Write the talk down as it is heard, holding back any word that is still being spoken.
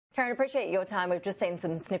Karen, appreciate your time. We've just seen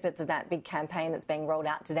some snippets of that big campaign that's being rolled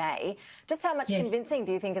out today. Just how much convincing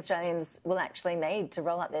do you think Australians will actually need to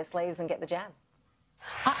roll up their sleeves and get the jab?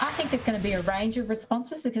 I think there's going to be a range of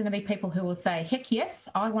responses. There's going to be people who will say, heck yes,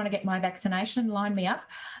 I want to get my vaccination, line me up.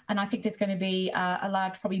 And I think there's going to be a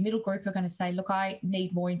large, probably middle group who are going to say, look, I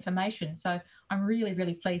need more information. So I'm really,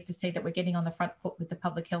 really pleased to see that we're getting on the front foot with the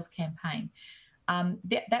public health campaign.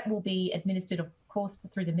 That will be administered, of course,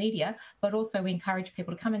 through the media, but also we encourage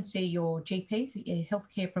people to come and see your GPs, your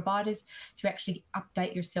healthcare providers, to actually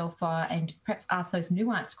update yourself and perhaps ask those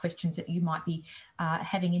nuanced questions that you might be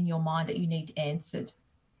having in your mind that you need answered.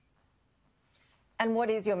 And what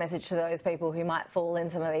is your message to those people who might fall in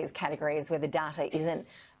some of these categories where the data isn't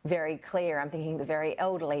very clear? I'm thinking the very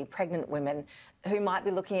elderly, pregnant women who might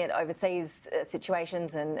be looking at overseas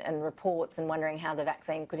situations and reports and wondering how the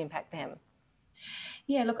vaccine could impact them.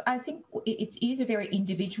 Yeah, look, I think it is a very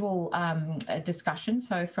individual discussion.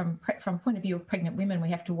 So from point of view of pregnant women, we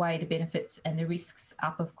have to weigh the benefits and the risks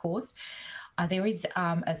up, of course. There is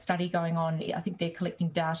a study going on. I think they're collecting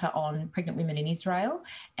data on pregnant women in Israel,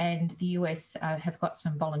 and the US have got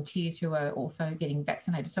some volunteers who are also getting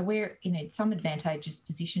vaccinated. So we're in some advantageous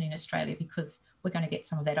position in Australia because we're going to get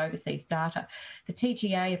some of that overseas data. The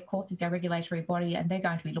TGA, of course, is our regulatory body, and they're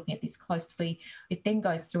going to be looking at this closely. It then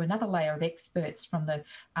goes through another layer of experts from the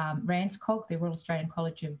RANZCOG, the Royal Australian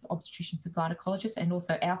College of Obstetricians and Gynecologists, and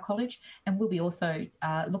also our college. And we'll be also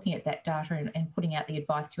looking at that data and putting out the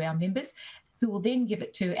advice to our members, who will then give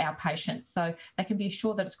it to our patients. So they can be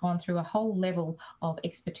assured that it's gone through a whole level of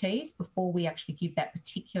expertise before we actually give that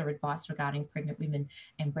particular advice regarding pregnant women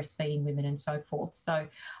and breastfeeding women and so forth. So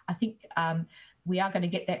I think we are going to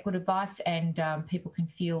get that good advice, and people can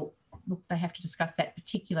feel, look, they have to discuss that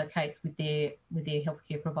particular case with their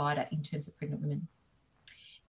healthcare provider in terms of pregnant women.